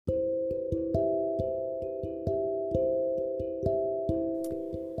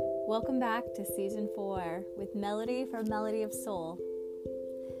Welcome back to Season 4 with Melody from Melody of Soul.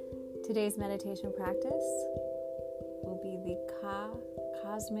 Today's meditation practice will be the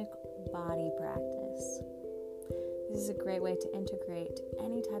Cosmic Body Practice. This is a great way to integrate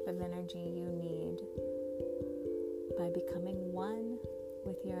any type of energy you need by becoming one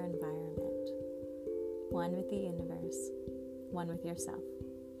with your environment, one with the universe, one with yourself.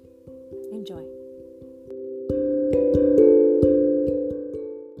 Enjoy.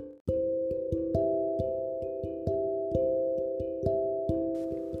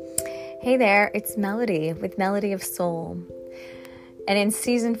 Hey there, it's Melody with Melody of Soul. And in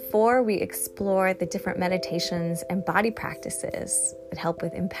Season 4, we explore the different meditations and body practices that help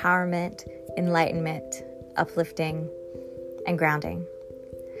with empowerment, enlightenment, uplifting, and grounding.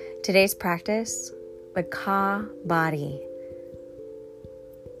 Today's practice, the Ka Body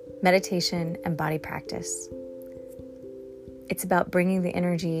meditation and body practice. It's about bringing the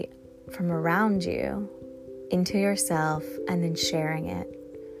energy from around you into yourself and then sharing it.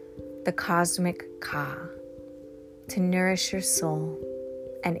 The cosmic Ka, to nourish your soul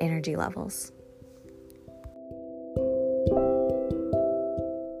and energy levels.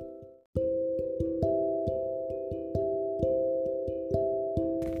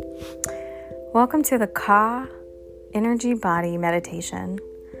 Welcome to the Ka Energy Body Meditation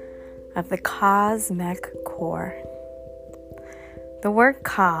of the Cosmic Core. The word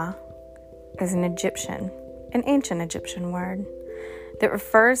Ka is an ancient Egyptian word that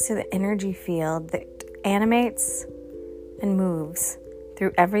refers to the energy field that animates and moves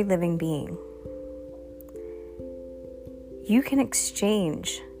through every living being. You can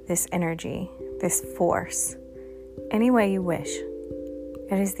exchange this energy, this force, any way you wish.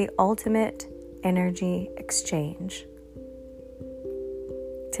 It is the ultimate energy exchange.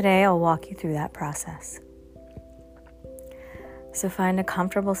 Today, I'll walk you through that process. So find a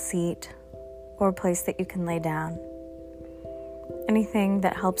comfortable seat or a place that you can lay down. Anything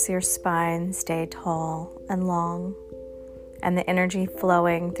that helps your spine stay tall and long and the energy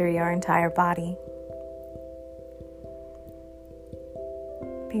flowing through your entire body.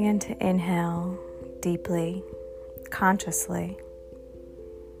 Begin to inhale deeply, consciously,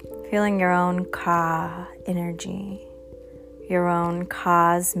 feeling your own Ka energy, your own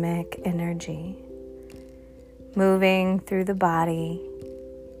cosmic energy, moving through the body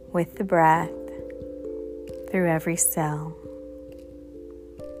with the breath, through every cell.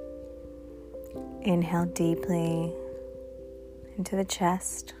 Inhale deeply into the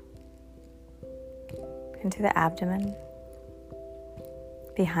chest, into the abdomen,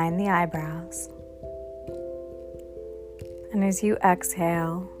 behind the eyebrows. And as you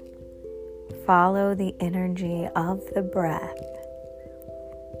exhale, follow the energy of the breath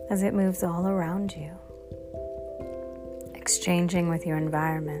as it moves all around you, exchanging with your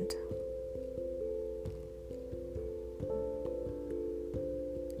environment.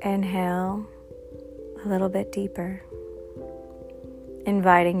 Inhale a little bit deeper,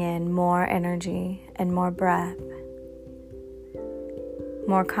 inviting in more energy and more breath,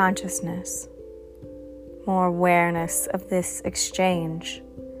 more consciousness, more awareness of this exchange,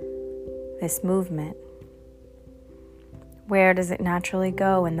 this movement. Where does it naturally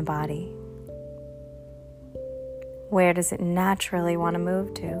go in the body? Where does it naturally want to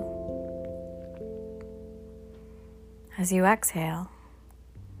move to? As you exhale,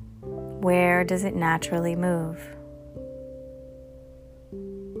 where does it naturally move?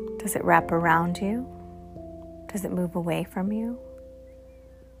 Does it wrap around you? Does it move away from you?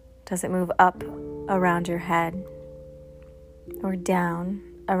 Does it move up around your head or down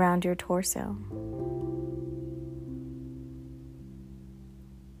around your torso?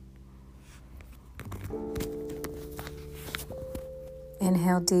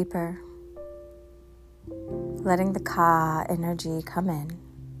 Inhale deeper, letting the Ka energy come in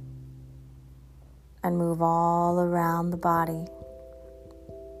and move all around the body.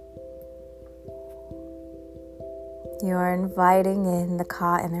 You are inviting in the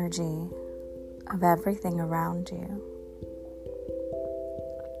Ka energy of everything around you.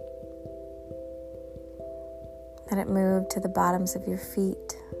 Let it move to the bottoms of your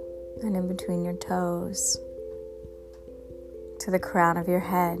feet and in between your toes, to the crown of your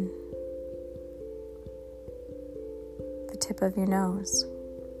head, the tip of your nose,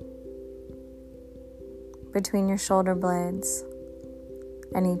 between your shoulder blades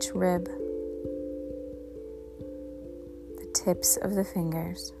and each rib, the tips of the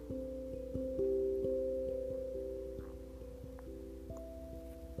fingers.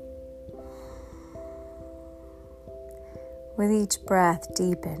 With each breath,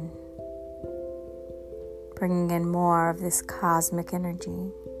 deepen, bringing in more of this cosmic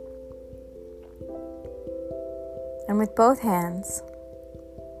energy, And with both hands,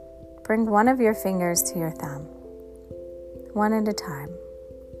 bring one of your fingers to your thumb, one at a time.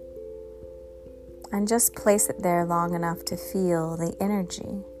 And just place it there long enough to feel the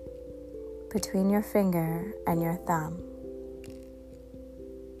energy between your finger and your thumb.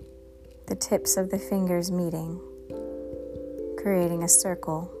 The tips of the fingers meeting, creating a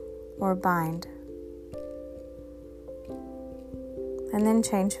circle or bind. And then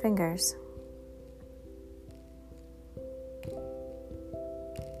change fingers.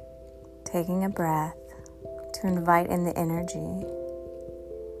 Taking a breath to invite in the energy.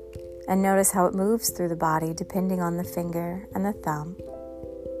 And notice how it moves through the body depending on the finger and the thumb.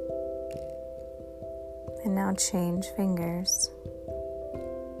 And now change fingers.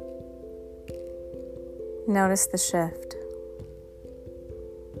 Notice the shift.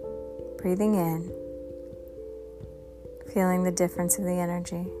 Breathing in, feeling the difference of the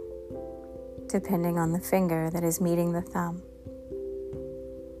energy depending on the finger that is meeting the thumb.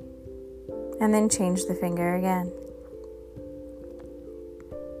 And then change the finger again.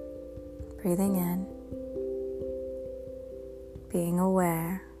 Breathing in, being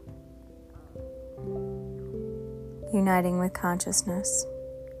aware, uniting with consciousness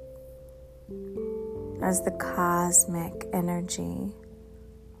as the cosmic energy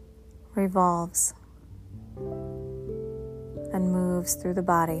revolves and moves through the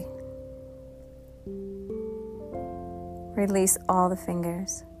body. Release all the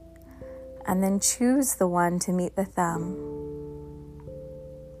fingers and then choose the one to meet the thumb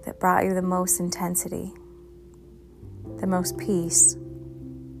that brought you the most intensity, the most peace,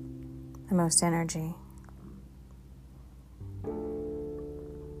 the most energy.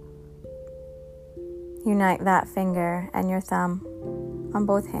 Unite that finger and your thumb on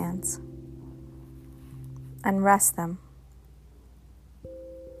both hands and rest them.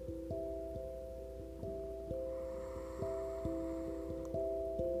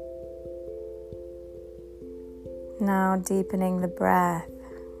 Now deepening the breath.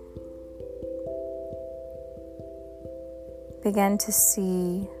 Begin to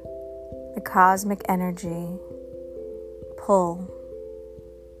see the cosmic energy pull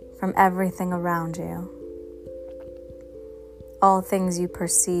from everything around you. All things you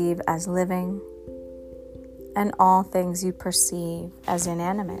perceive as living and all things you perceive as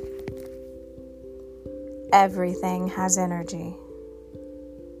inanimate. Everything has energy.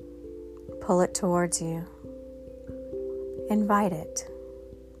 Pull it towards you. Invite it.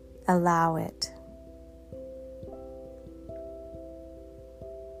 Allow it.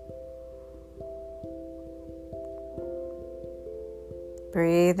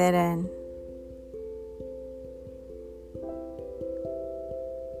 Breathe it in.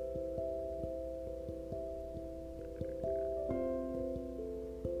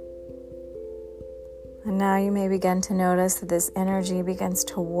 And now you may begin to notice that this energy begins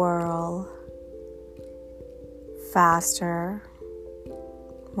to whirl faster,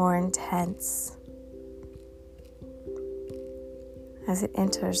 more intense as it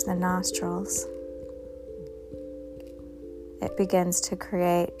enters the nostrils. It begins to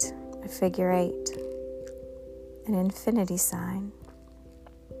create a figure 8, an infinity sign,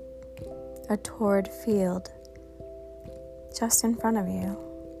 a toward field just in front of you.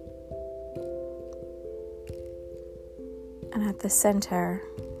 And at the center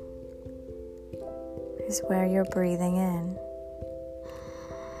is where you're breathing in.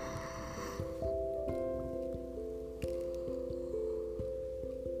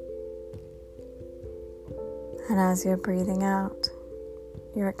 And as you're breathing out,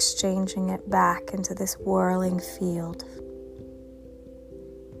 you're exchanging it back into this whirling field.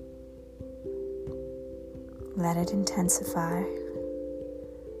 Let it intensify.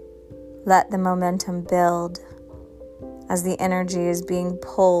 Let the momentum build as the energy is being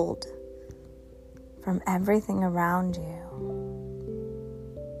pulled from everything around you.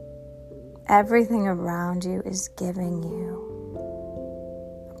 Everything around you is giving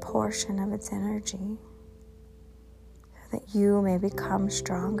you a portion of its energy, that you may become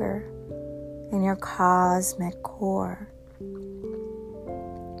stronger in your cosmic core.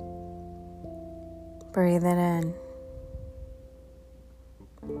 Breathe it in.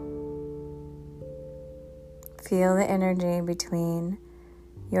 Feel the energy between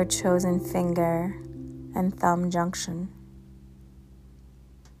your chosen finger and thumb junction.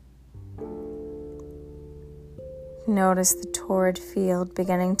 Notice the toward field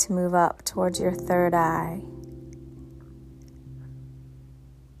beginning to move up towards your third eye.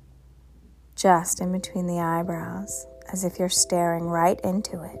 Just in between the eyebrows, as if you're staring right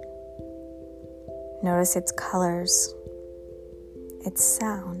into it. Notice its colors, its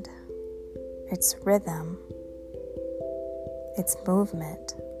sound, its rhythm, its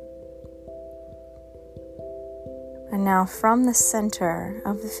movement. And now from the center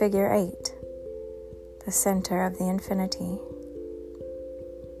of the figure 8, the center of the infinity,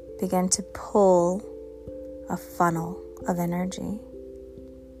 begin to pull a funnel of energy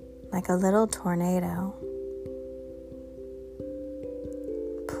like a little tornado.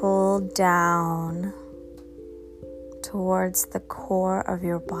 Pull down towards the core of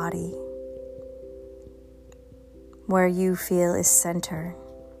your body, where you feel is center,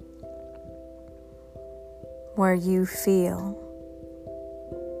 where you feel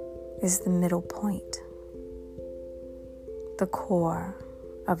is the middle point, the core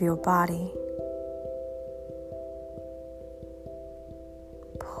of your body.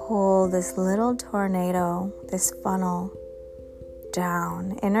 Pull this little tornado, this funnel,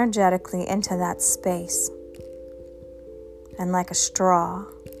 down energetically into that space. And like a straw,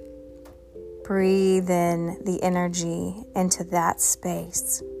 breathe in the energy into that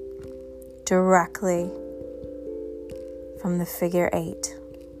space directly from the figure 8,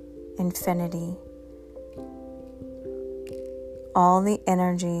 infinity. All the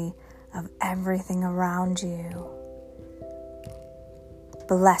energy of everything around you,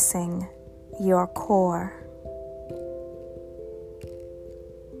 blessing your core.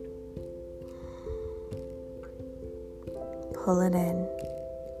 Pull it in.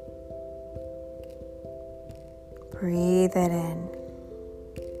 Breathe it in.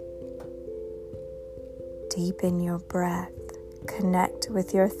 Deepen your breath. Connect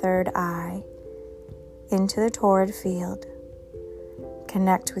with your third eye into the toroid field.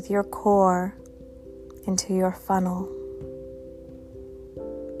 Connect with your core into your funnel.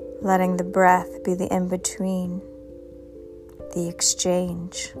 Letting the breath be the in-between, the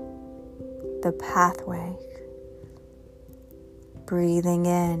exchange, the pathway. Breathing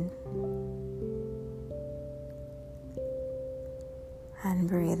in and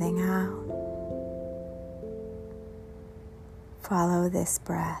breathing out. Follow this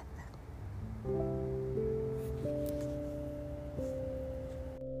breath.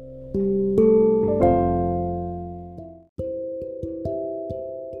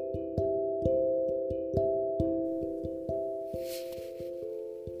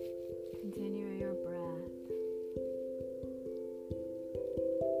 Continue your breath,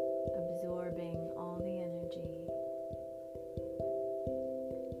 absorbing all the energy.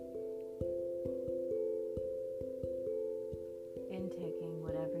 Intaking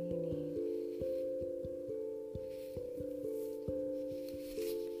whatever you need.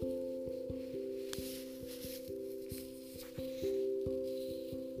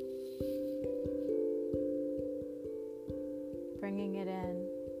 Bringing it in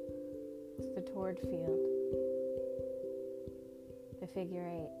to the toroid field, the figure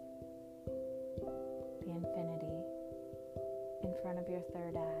 8, the infinity, in front of your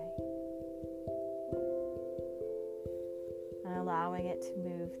third eye. And allowing it to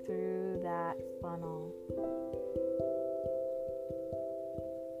move through that funnel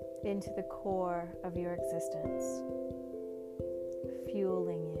into the core of your existence,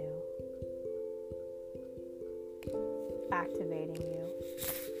 fueling you, activating you.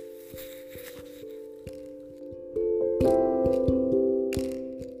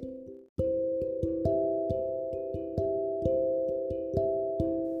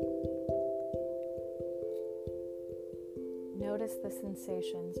 Notice the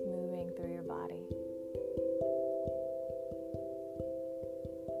sensations moving through your body.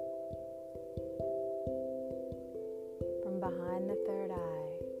 From behind the third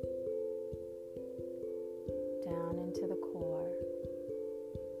eye, down into the core,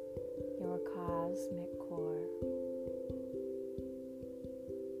 your cosmic core.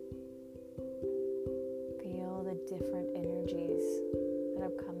 Feel the different energies that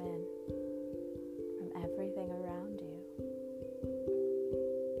have come in from everything around you.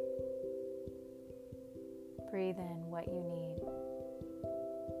 Breathe in what you need.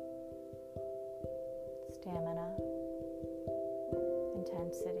 Stamina,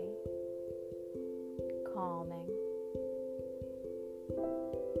 intensity, calming,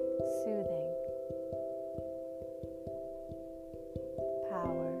 soothing,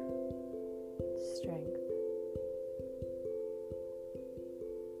 power, strength,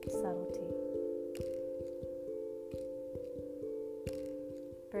 subtlety.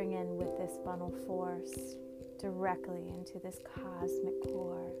 Bring in with this funnel force directly into this cosmic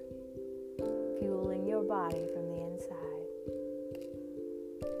core, fueling your body from the inside,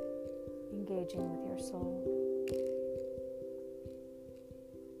 engaging with your soul.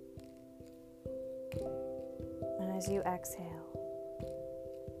 And as you exhale,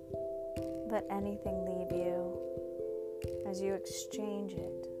 let anything leave you as you exchange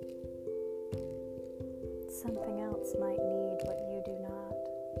it, something else might need what you do not.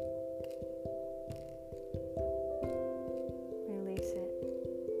 Release it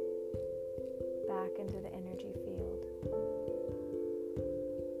back into the energy field.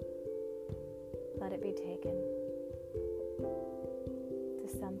 Let it be taken to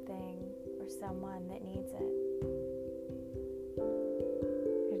something or someone that needs it.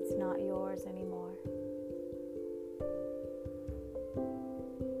 It's not yours anymore.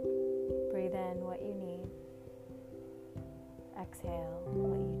 Breathe in what you need. Exhale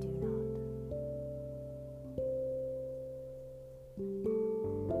what you do not.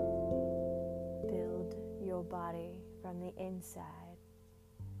 Build your body from the inside.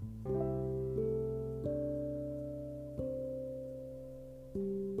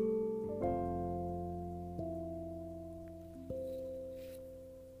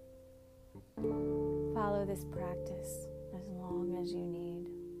 Follow this practice as long as you need.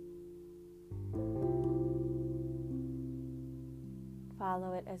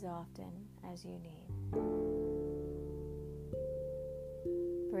 Follow it as often as you need.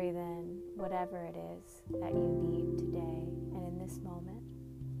 Breathe in whatever it is that you need today and in this moment.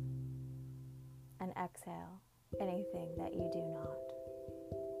 And exhale anything that you do not.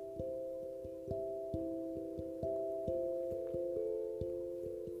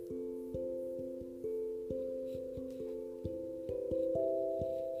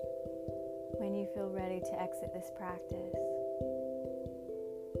 When you feel ready to exit this practice,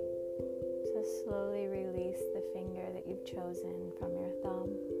 just slowly release the finger that you've chosen from your thumb.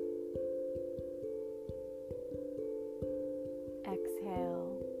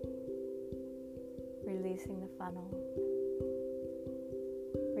 Exhale, releasing the funnel,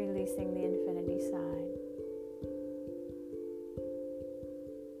 releasing the infinity sign,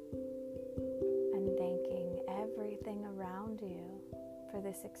 and thanking everything around you for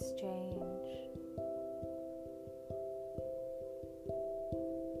this exchange.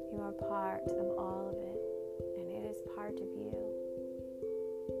 You are part of all of it, and it is part of you.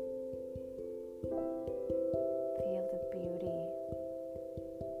 Feel the beauty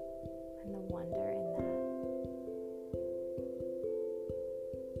and the wonder in that.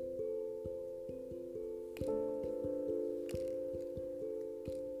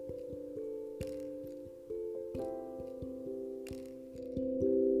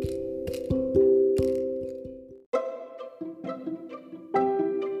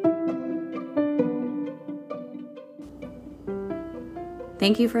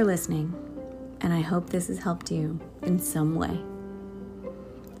 Thank you for listening, and I hope this has helped you in some way.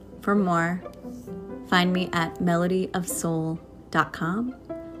 For more, find me at melodyofsoul.com,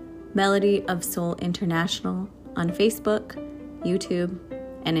 Melody of Soul International on Facebook, YouTube,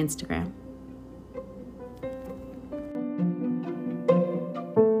 and Instagram.